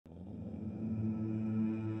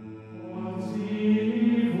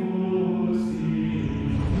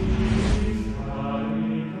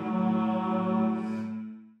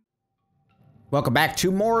Welcome back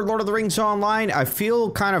to more Lord of the Rings Online. I feel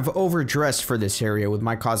kind of overdressed for this area with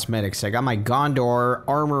my cosmetics. I got my Gondor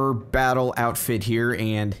armor battle outfit here,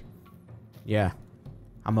 and yeah,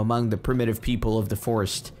 I'm among the primitive people of the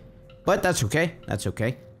forest. But that's okay. That's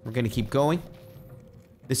okay. We're gonna keep going.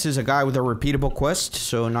 This is a guy with a repeatable quest,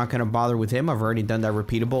 so I'm not gonna bother with him. I've already done that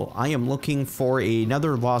repeatable. I am looking for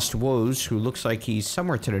another Lost Woes who looks like he's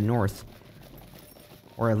somewhere to the north.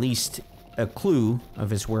 Or at least a clue of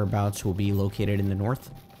his whereabouts will be located in the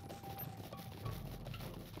north.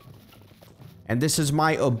 And this is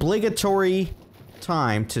my obligatory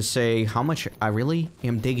time to say how much I really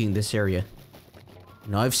am digging this area.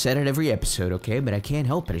 You know, I've said it every episode, okay? But I can't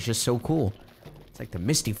help it. It's just so cool. It's like the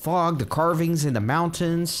misty fog, the carvings in the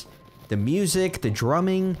mountains, the music, the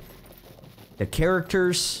drumming, the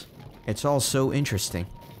characters. It's all so interesting.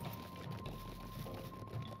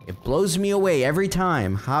 It blows me away every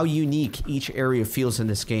time how unique each area feels in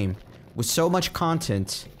this game. With so much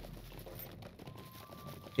content,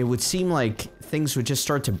 it would seem like things would just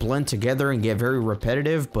start to blend together and get very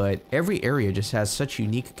repetitive, but every area just has such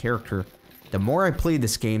unique character. The more I play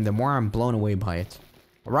this game, the more I'm blown away by it.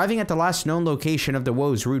 Arriving at the last known location of the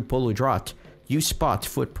Woes, Rud Poludrat, you spot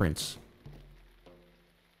footprints.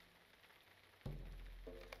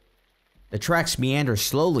 The tracks meander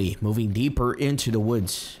slowly, moving deeper into the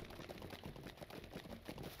woods.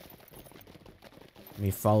 Let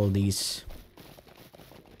me follow these.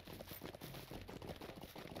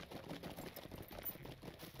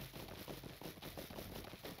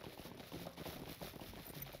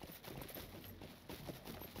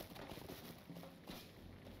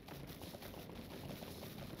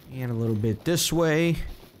 And a little bit this way.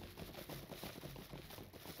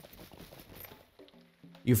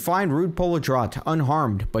 You find Rud Poludrat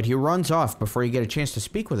unharmed, but he runs off before you get a chance to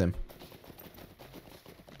speak with him.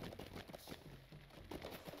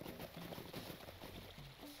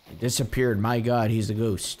 He disappeared. My god, he's a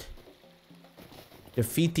ghost.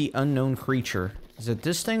 Defeat the unknown creature. Is it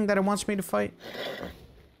this thing that it wants me to fight?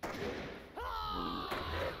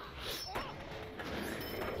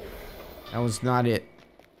 That was not it.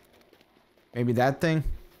 Maybe that thing?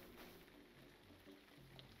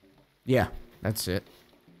 Yeah, that's it.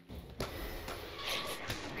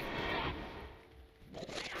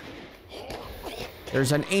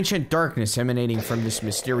 There's an ancient darkness emanating from this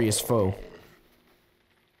mysterious foe.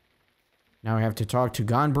 Now I have to talk to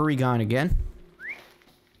Gon again.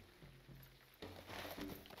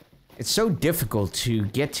 It's so difficult to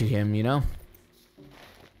get to him, you know?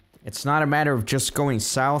 It's not a matter of just going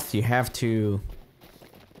south. You have to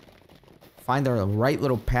find the right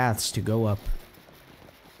little paths to go up.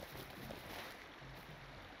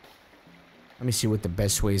 Let me see what the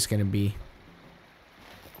best way is going to be.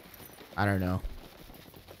 I don't know.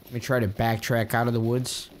 Let me try to backtrack out of the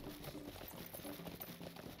woods.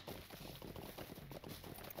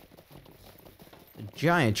 A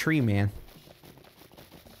giant tree, man.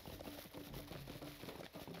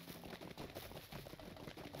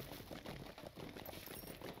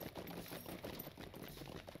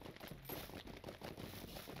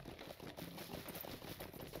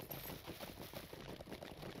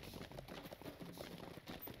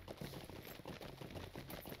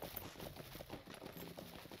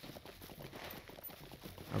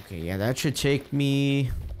 Okay, yeah, that should take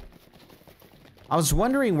me... I was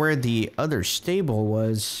wondering where the other stable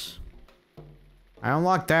was. I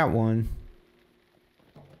unlocked that one.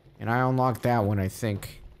 And I unlocked that one, I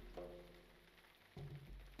think.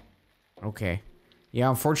 Okay. Yeah,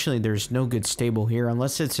 unfortunately, there's no good stable here.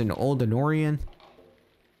 Unless it's an old Anórien.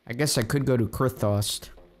 I guess I could go to Krithos.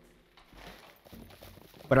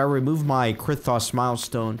 But I removed my Krithos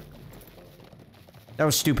milestone. That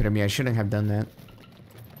was stupid of me. I shouldn't have done that.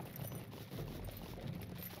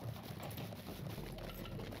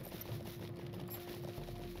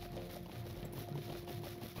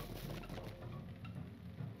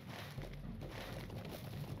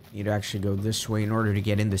 You'd actually go this way in order to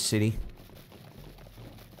get in the city.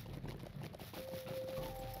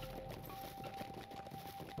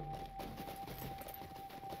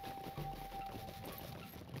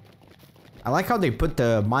 I like how they put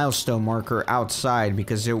the milestone marker outside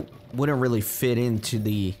because it wouldn't really fit into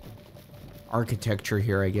the architecture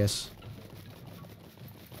here, I guess.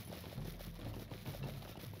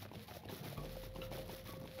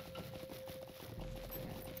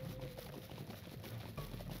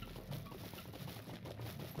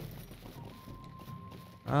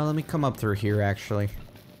 Let me come up through here, actually.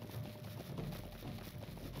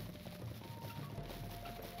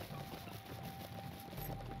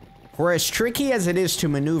 For as tricky as it is to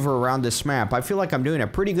maneuver around this map, I feel like I'm doing a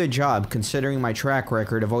pretty good job considering my track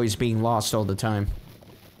record of always being lost all the time.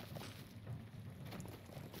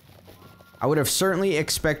 I would have certainly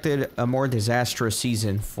expected a more disastrous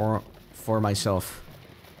season for myself.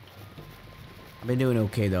 I've been doing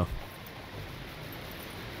okay though.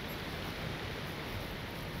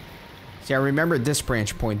 See, I remember this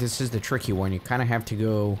branch point. This is the tricky one. You kind of have to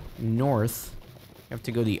go north. You have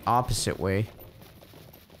to go the opposite way.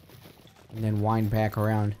 And then wind back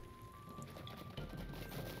around.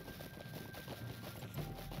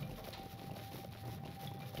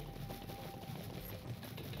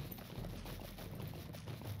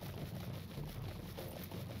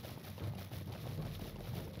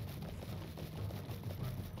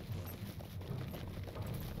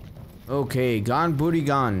 Okay, Gone Booty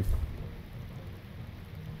Gone.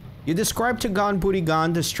 You described to Gone Booty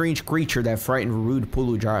Gone the strange creature that frightened rude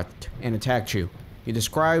Pulujat and attacked you. You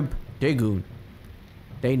describe Dheghûn.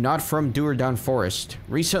 They not from Dheghûn Forest.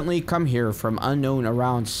 Recently come here from unknown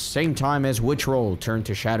around same time as Witch Roll turned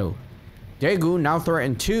to shadow. Dheghûn now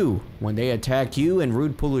threatened too when they attack you and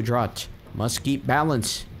rude Pulujat. Must keep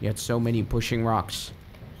balance, yet so many pushing rocks.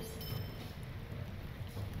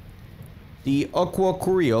 The Aqua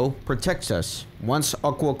Curio protects us. Once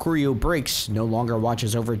Aqua Curio breaks, no longer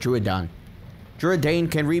watches over Druidan. Druidan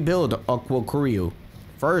can rebuild Aqua Curio.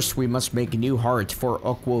 First, we must make a new heart for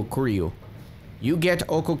Aqua Curio. You get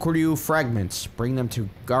Aqua Curio fragments. Bring them to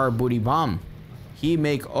Gar Booty Bomb. He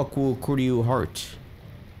make Aqua Curio heart.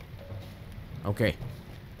 Okay.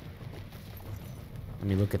 Let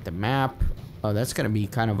me look at the map. Oh, that's gonna be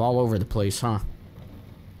kind of all over the place, huh?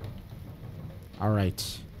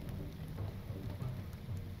 Alright.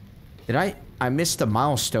 Did I missed the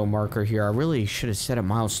milestone marker here. I really should have set a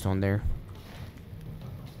milestone there.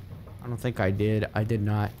 I don't think I did. I did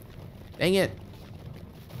not. Dang it.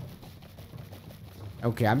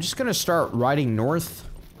 Okay, I'm just gonna start riding north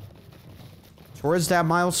towards that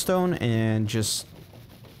milestone and just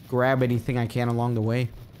grab anything I can along the way.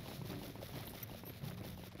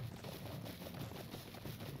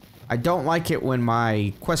 I don't like it when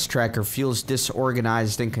my quest tracker feels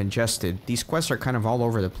disorganized and congested. These quests are kind of all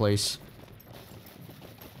over the place.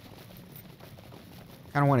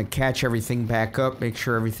 I don't want to catch everything back up, make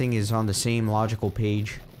sure everything is on the same logical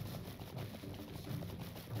page.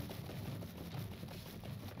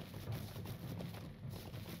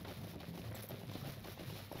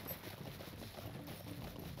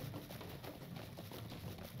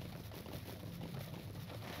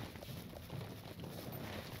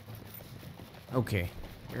 Okay,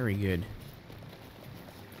 very good.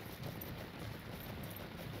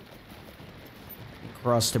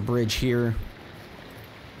 Cross the bridge here.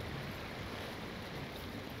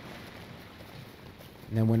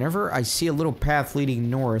 And then whenever I see a little path leading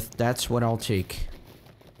north, that's what I'll take.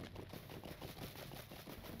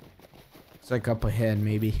 It's like up ahead,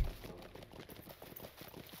 maybe.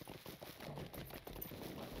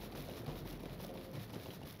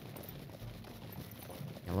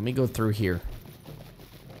 Now, let me go through here.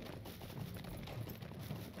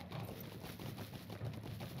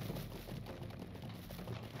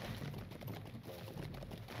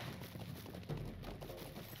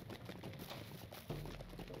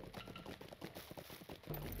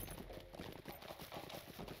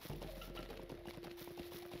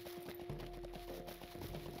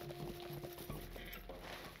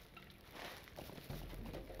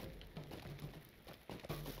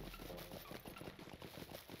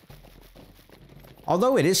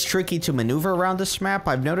 Although it is tricky to maneuver around this map,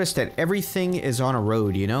 I've noticed that everything is on a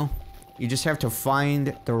road, you know? You just have to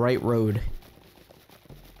find the right road.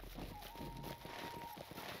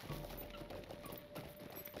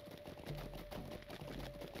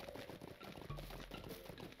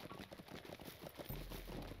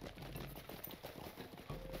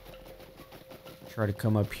 Try to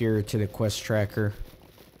come up here to the quest tracker.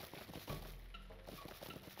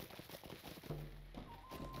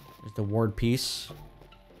 There's the ward piece.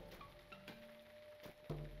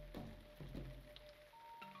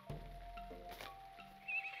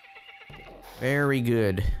 Very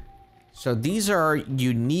good. So these are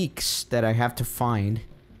uniques that I have to find.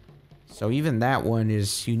 So even that one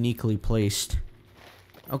is uniquely placed.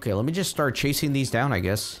 Okay, let me just start chasing these down, I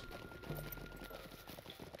guess.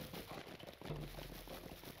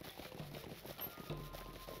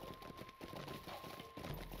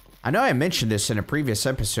 I know I mentioned this in a previous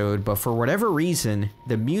episode, but for whatever reason,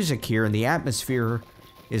 the music here and the atmosphere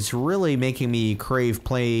is really making me crave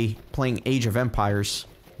playing Age of Empires.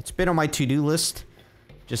 It's been on my to-do list.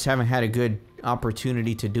 Just haven't had a good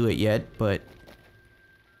opportunity to do it yet, but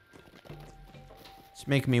It's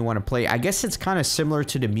making me want to play. I guess it's kind of similar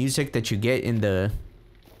to the music that you get in the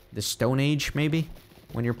Stone Age, maybe,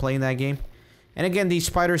 when you're playing that game. And again, these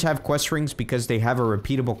spiders have quest rings because they have a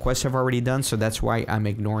repeatable quest I've already done, so that's why I'm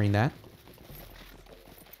ignoring that.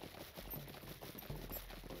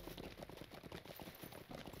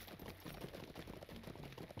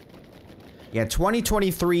 Yeah,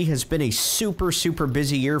 2023 has been a super, super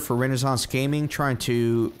busy year for Renaissance Gaming, trying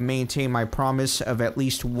to maintain my promise of at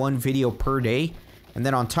least one video per day. And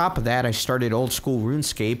then on top of that, I started Old School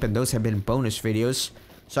RuneScape, and those have been bonus videos.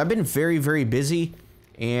 So I've been very, very busy,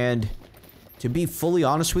 and to be fully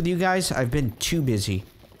honest with you guys, I've been too busy.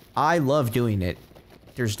 I love doing it.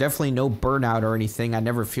 There's definitely no burnout or anything. I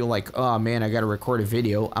never feel like, oh man, I gotta record a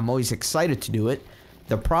video. I'm always excited to do it.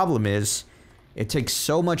 The problem is, it takes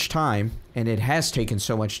so much time, and it has taken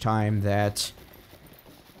so much time that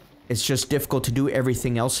it's just difficult to do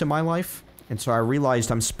everything else in my life. And so I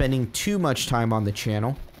realized I'm spending too much time on the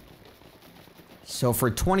channel. So for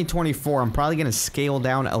 2024, I'm probably going to scale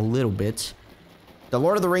down a little bit. The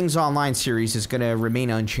Lord of the Rings Online series is going to remain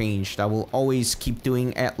unchanged. I will always keep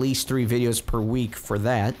doing at least 3 videos per week for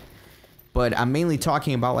that. But I'm mainly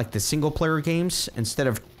talking about like the single player games instead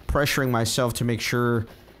of pressuring myself to make sure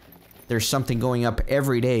there's something going up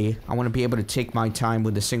every day. I want to be able to take my time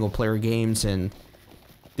with the single player games and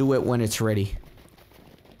do it when it's ready.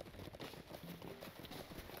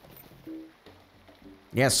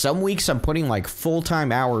 Yeah, some weeks I'm putting like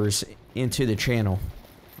full-time hours into the channel.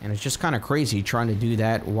 And it's just kind of crazy trying to do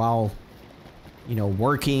that while, you know,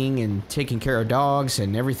 working and taking care of dogs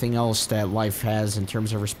and everything else that life has in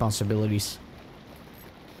terms of responsibilities.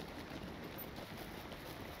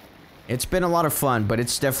 It's been a lot of fun, but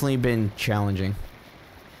it's definitely been challenging.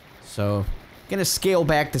 So, gonna scale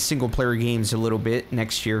back the single player games a little bit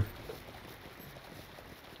next year.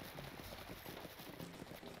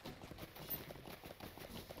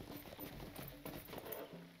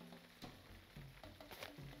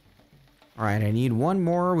 Alright, I need one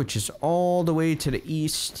more, which is all the way to the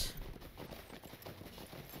east.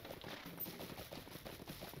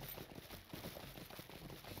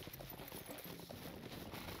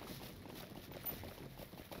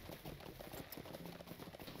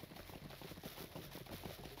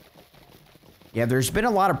 Yeah, there's been a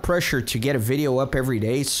lot of pressure to get a video up every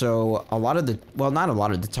day, so a lot of the, well, not a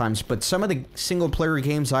lot of the times, but some of the single-player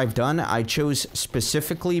games I've done, I chose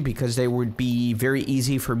specifically because they would be very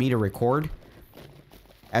easy for me to record,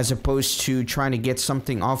 as opposed to trying to get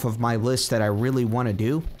something off of my list that I really want to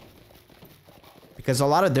do. Because a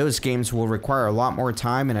lot of those games will require a lot more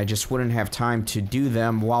time, and I just wouldn't have time to do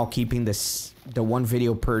them while keeping this, the 1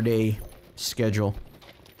 video per day schedule.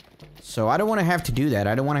 So I don't want to have to do that.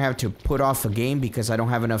 I don't want to have to put off a game because I don't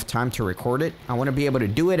have enough time to record it. I want to be able to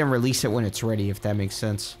do it and release it when it's ready, if that makes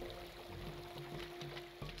sense.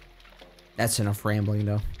 That's enough rambling,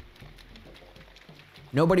 though.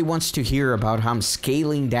 Nobody wants to hear about how I'm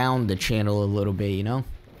scaling down the channel a little bit, you know?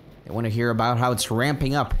 They want to hear about how it's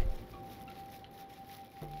ramping up.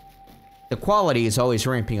 The quality is always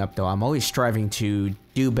ramping up, though. I'm always striving to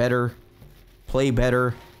do better, play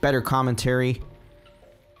better, better commentary.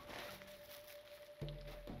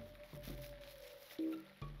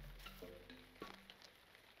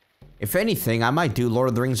 If anything, I might do Lord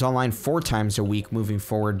of the Rings Online 4 times a week moving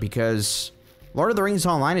forward, because Lord of the Rings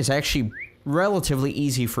Online is actually relatively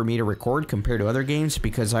easy for me to record compared to other games,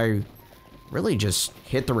 because I really just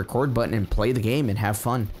hit the record button and play the game and have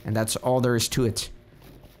fun, and that's all there is to it.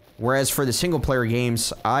 Whereas for the single player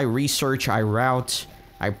games, I research, I route,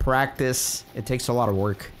 I practice. It takes a lot of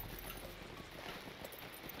work.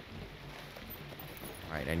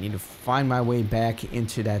 Alright, I need to find my way back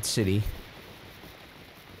into that city.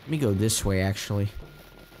 Let me go this way, actually.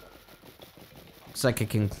 Looks like I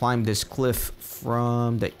can climb this cliff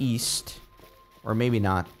from the east. Or maybe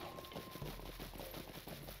not.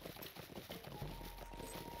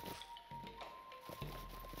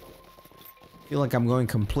 I feel like I'm going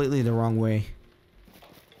completely the wrong way.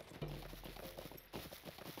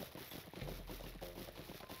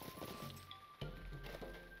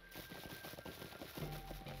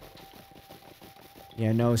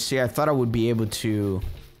 Yeah, no, see, I thought I would be able to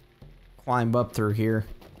climb up through here.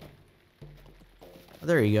 Oh,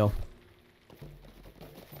 there you go.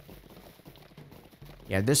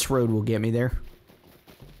 Yeah, this road will get me there.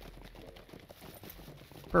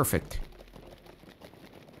 Perfect.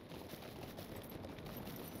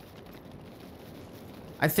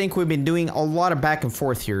 I think we've been doing a lot of back and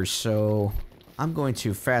forth here, so I'm going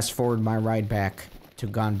to fast forward my ride back to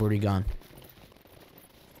Gone Booty Gone.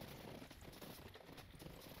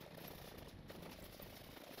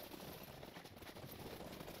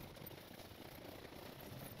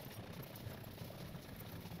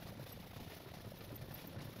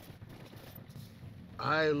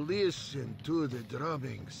 I listen to the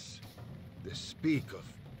drummings. They speak of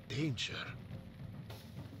danger.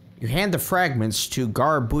 You hand the fragments to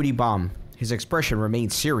Gar Booty Bomb. His expression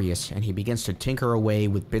remains serious, and he begins to tinker away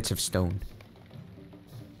with bits of stone.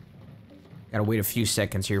 Gotta wait a few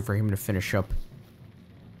seconds here for him to finish up.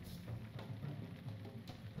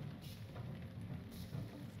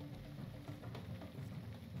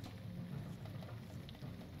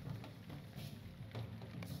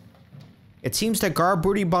 It seems that Gar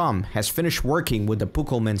Booty Bomb has finished working with the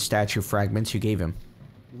Pukelman statue fragments you gave him.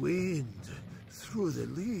 Wind through the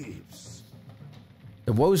leaves.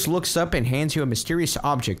 The Woz looks up and hands you a mysterious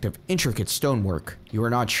object of intricate stonework. You are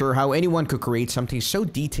not sure how anyone could create something so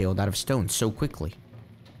detailed out of stone so quickly.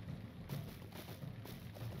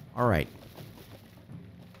 Alright.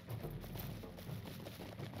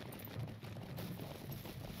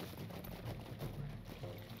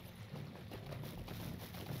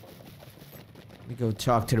 Let me go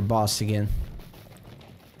talk to the boss again.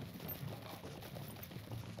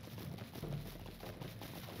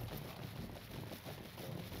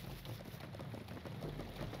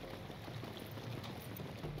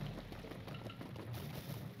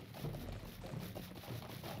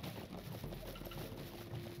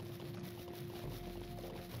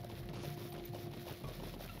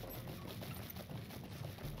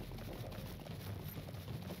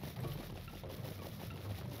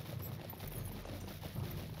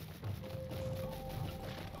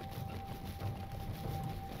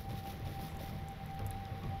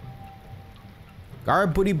 Gar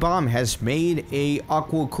Booty Bomb has made a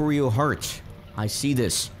Aqua Kurio heart. I see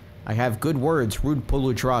this. I have good words. Rude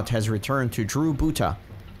Puludrat has returned to Drew Buta.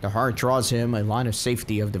 The heart draws him a line of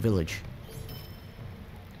safety of the village.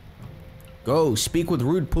 Go, speak with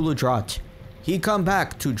Rude Puludrat. He come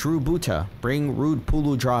back to Drew Buta. Bring Rude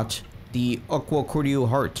Puludrat the Aqua Kurio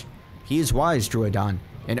heart. He is wise, Druidan,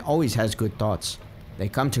 and always has good thoughts. They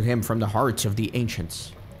come to him from the hearts of the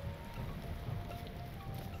ancients.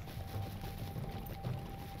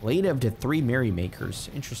 Blade of the Three Merrymakers.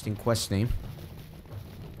 Interesting quest name.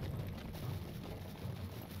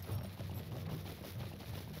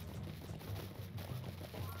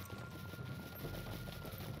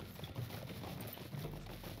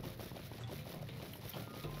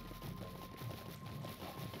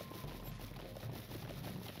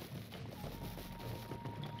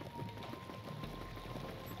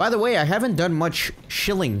 By the way, I haven't done much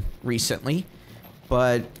shilling recently.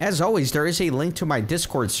 But, as always, there is a link to my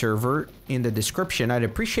Discord server in the description. I'd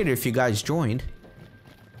appreciate it if you guys joined.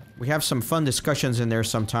 We have some fun discussions in there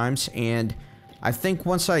sometimes, and I think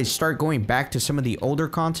once I start going back to some of the older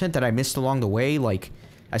content that I missed along the way, like,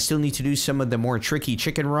 I still need to do some of the more tricky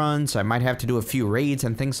chicken runs, I might have to do a few raids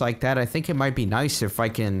and things like that. I think it might be nice if I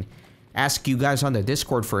can ask you guys on the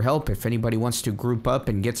Discord for help, if anybody wants to group up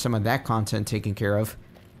and get some of that content taken care of.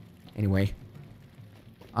 Anyway.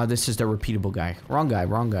 This is the repeatable guy. Wrong guy,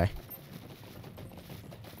 wrong guy.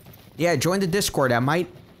 Yeah, join the Discord. I might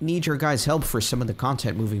need your guys' help for some of the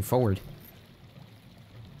content moving forward.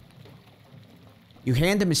 You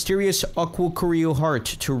hand the mysterious Aqua Kurio heart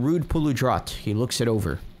to Rude Puludrat. He looks it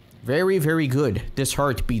over. Very, very good. This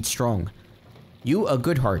heart beats strong. You a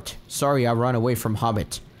good heart. Sorry I ran away from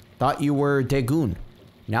Hobbit. Thought you were Dheghûn.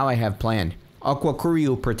 Now I have plan. Aqua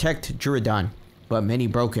Kurio protect Juridan, but many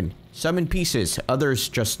broken. Some in pieces, others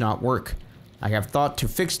just not work. I have thought to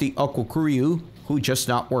fix the Aqua Kurio, who just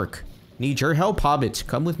not work. Need your help, hobbits.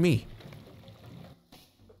 Come with me.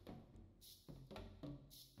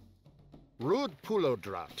 Rude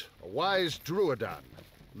Pulodrat, a wise Druidan,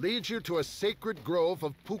 leads you to a sacred grove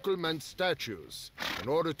of Pukelman statues in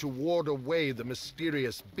order to ward away the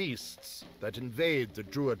mysterious beasts that invade the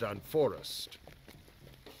Druidan forest.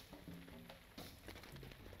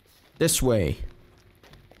 This way.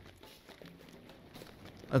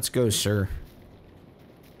 Let's go, sir.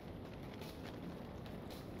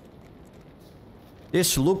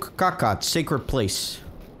 This Luk Kakat, sacred place.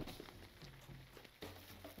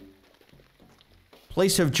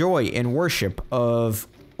 Place of joy and worship of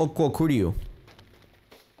Aqua Kurio.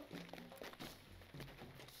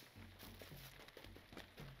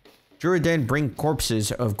 Juridan bring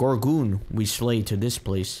corpses of Gorgoon we slay to this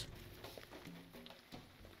place.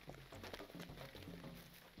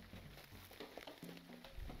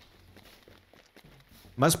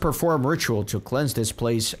 Must perform ritual to cleanse this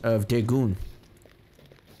place of Dheghûn.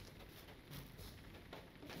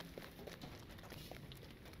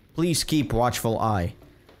 Please keep watchful eye.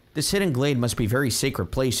 This hidden glade must be very sacred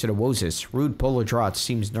place to the Wozes. Rude Polodrat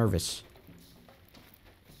seems nervous.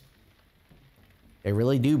 They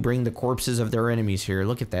really do bring the corpses of their enemies here.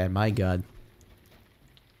 Look at that, my god.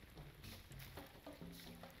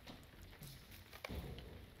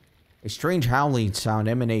 A strange howling sound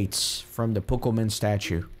emanates from the Pukelman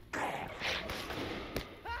statue.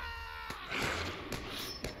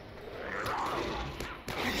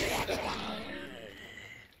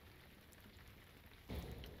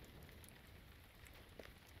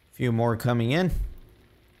 Few more coming in.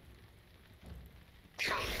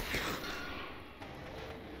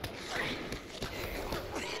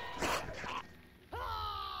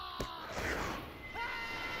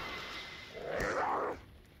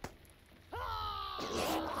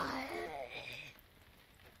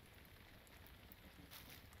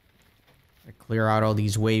 Clear out all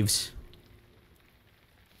these waves.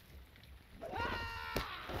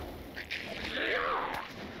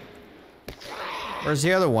 Where's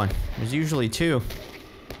the other one? There's usually two.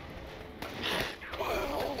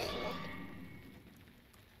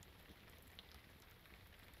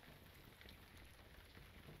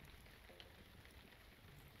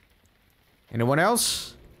 Anyone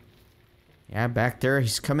else? Yeah, back there.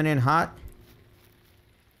 He's coming in hot.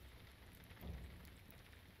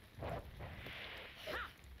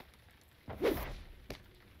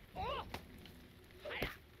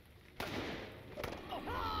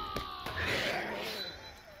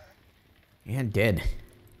 And dead.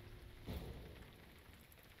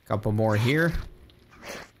 Couple more here.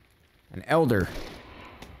 An elder.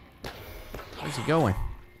 Where's he going?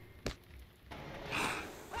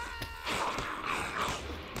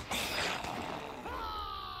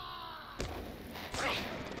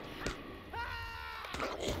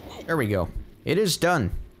 There we go. It is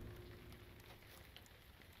done.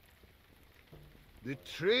 The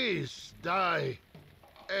trees die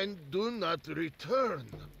and do not return.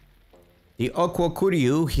 The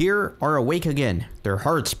Okwakuryu here are awake again. Their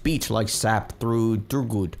hearts beat like sap through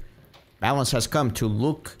Dheghûn. Balance has come to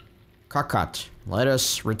Luk Kakat. Let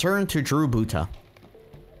us return to Drubuta.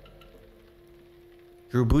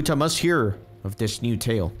 Drubuta must hear of this new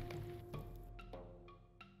tale.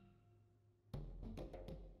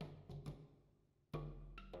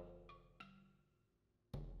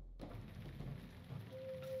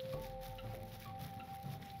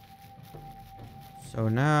 So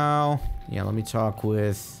now, yeah, let me talk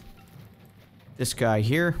with this guy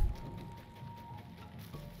here.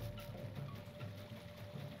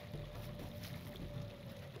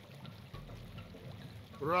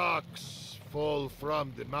 Rocks fall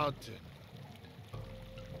from the mountain.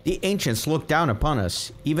 The ancients look down upon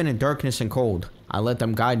us, even in darkness and cold. I let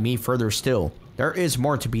them guide me further still. There is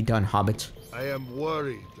more to be done, Hobbit. I am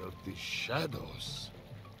worried of the shadows.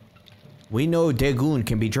 We know Dheghûn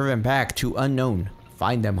can be driven back to unknown.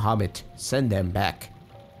 Find them, Hobbit. Send them back.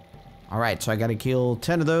 Alright, so I gotta kill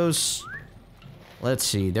 10 of those. Let's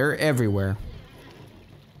see, they're everywhere.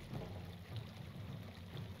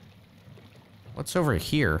 What's over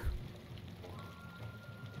here?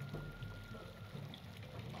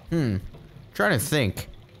 Trying to think.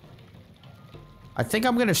 I think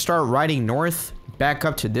I'm gonna start riding north, back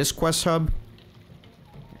up to this quest hub.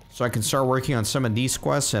 So I can start working on some of these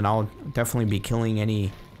quests, and I'll definitely be killing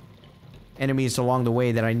any enemies along the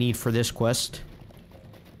way that I need for this quest.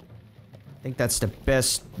 I think that's the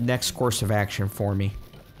best next course of action for me.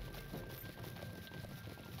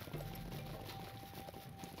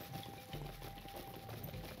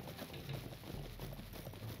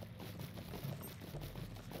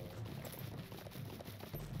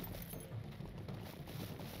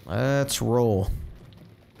 Let's roll.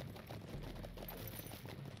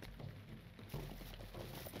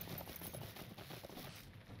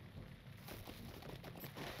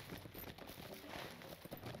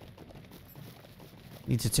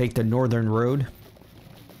 Need to take the northern road.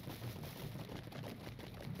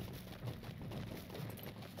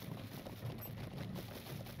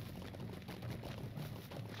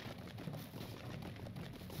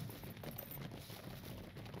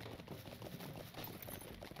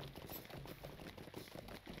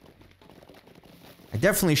 I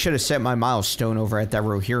definitely should have set my milestone over at that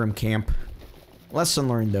Rohirrim camp. Lesson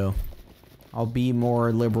learned, though. I'll be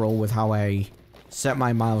more liberal with how I set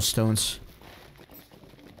my milestones.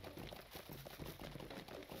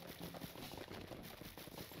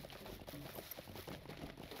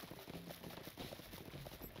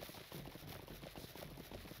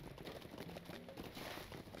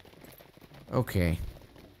 Okay.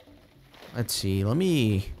 Let's see. Let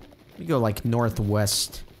me go like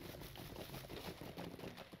northwest.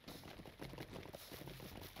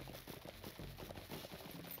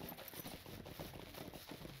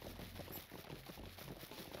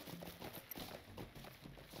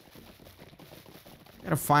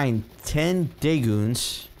 Gotta find 10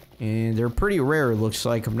 Dheghûns, and they're pretty rare, it looks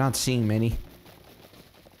like. I'm not seeing many.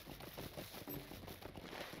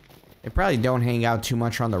 They probably don't hang out too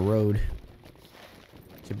much on the road,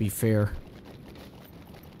 to be fair.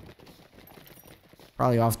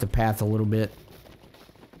 Probably off the path a little bit.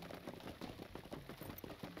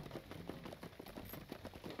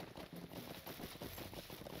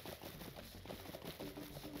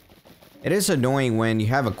 It is annoying when you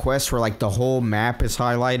have a quest where, like, the whole map is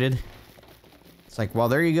highlighted. It's like, well,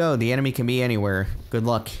 there you go. The enemy can be anywhere. Good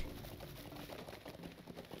luck.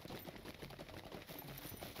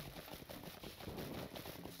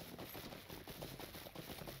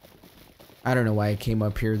 I don't know why I came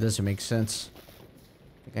up here. It doesn't make sense.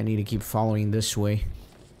 I think I need to keep following this way.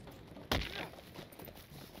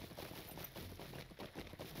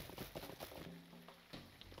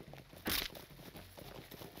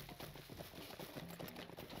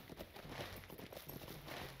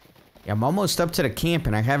 Yeah, I'm almost up to the camp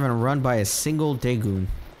and I haven't run by a single Dheghûn.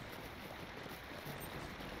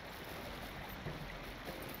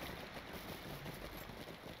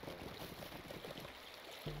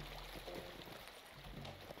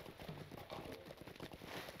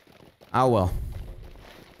 Oh well.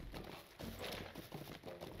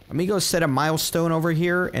 Let me go set a milestone over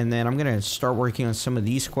here and then I'm gonna start working on some of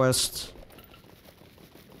these quests.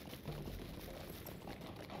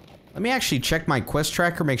 Let me actually check my quest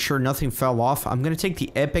tracker, make sure nothing fell off. I'm gonna take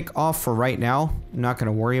the epic off for right now. I'm not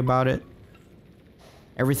gonna worry about it.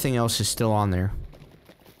 Everything else is still on there.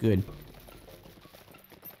 Good.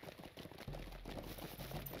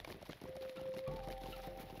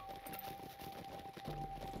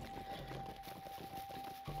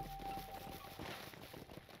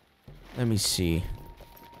 Let me see.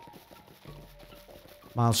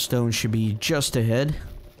 Milestone should be just ahead.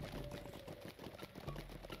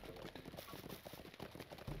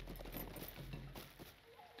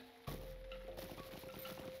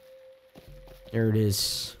 There it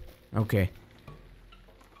is. Okay.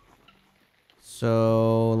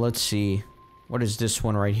 So, let's see. What is this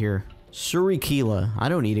one right here? Surikila. I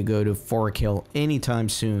don't need to go to Forkill anytime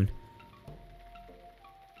soon.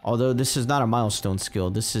 Although this is not a milestone skill.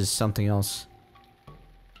 This is something else.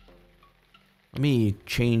 Let me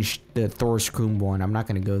change the Thorscombe one. I'm not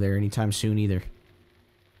going to go there anytime soon either.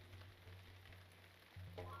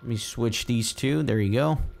 Let me switch these two. There you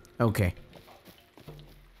go. Okay.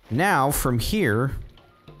 Now, from here,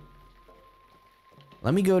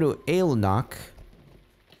 let me go to Aelnok.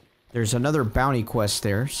 There's another bounty quest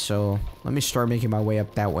there, so let me start making my way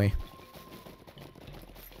up that way.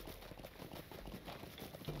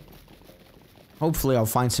 Hopefully, I'll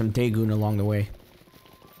find some Dheghûn along the way.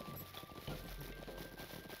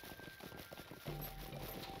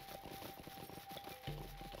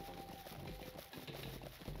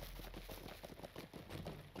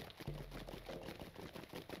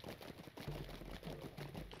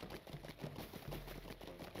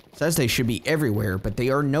 Says they should be everywhere, but they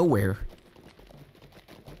are nowhere.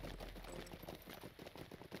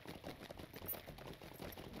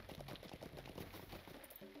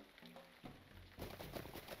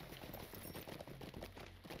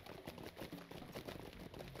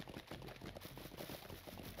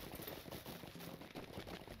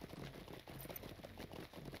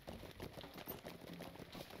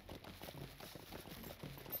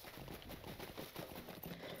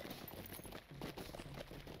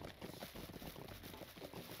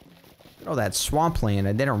 Oh, that swampland.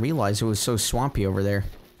 I didn't realize it was so swampy over there.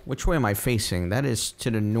 Which way am I facing? That is to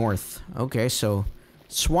the north. Okay, so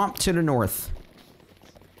swamp to the north.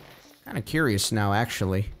 Kind of curious now,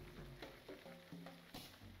 actually.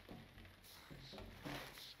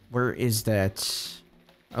 Where is that?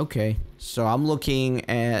 Okay, so I'm looking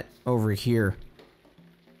at over here.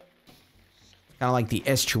 Kind of like the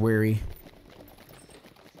estuary.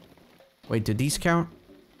 Wait, did these count?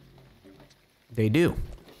 They do.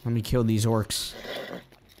 Let me kill these orcs.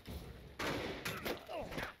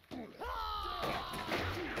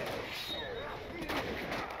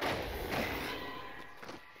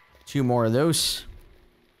 Two more of those.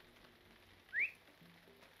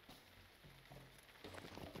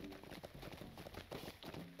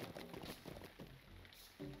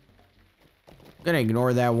 I'm gonna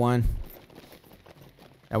ignore that one.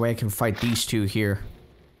 That way I can fight these two here.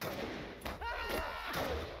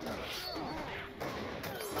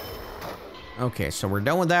 Okay, so we're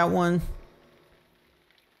done with that one.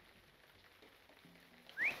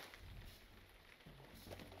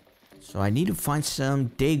 So I need to find some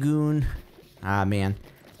Dheghûn. Ah, man.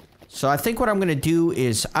 So I think what I'm going to do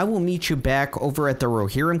is I will meet you back over at the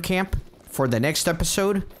Rohirrim camp for the next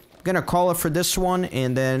episode. I'm going to call it for this one,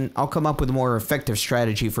 and then I'll come up with a more effective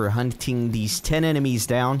strategy for hunting these 10 enemies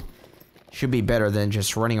down. Should be better than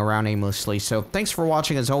just running around aimlessly. So thanks for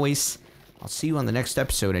watching as always. I'll see you on the next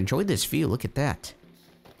episode. Enjoy this view. Look at that.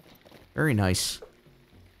 Very nice.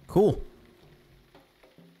 Cool.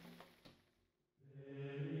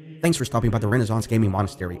 Thanks for stopping by the Renaissance Gaming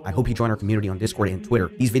Monastery. I hope you join our community on Discord and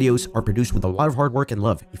Twitter. These videos are produced with a lot of hard work and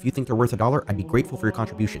love. If you think they're worth $1, I'd be grateful for your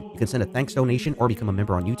contribution. You can send a thanks donation or become a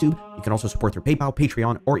member on YouTube. You can also support through PayPal,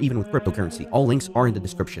 Patreon, or even with cryptocurrency. All links are in the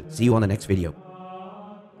description. See you on the next video.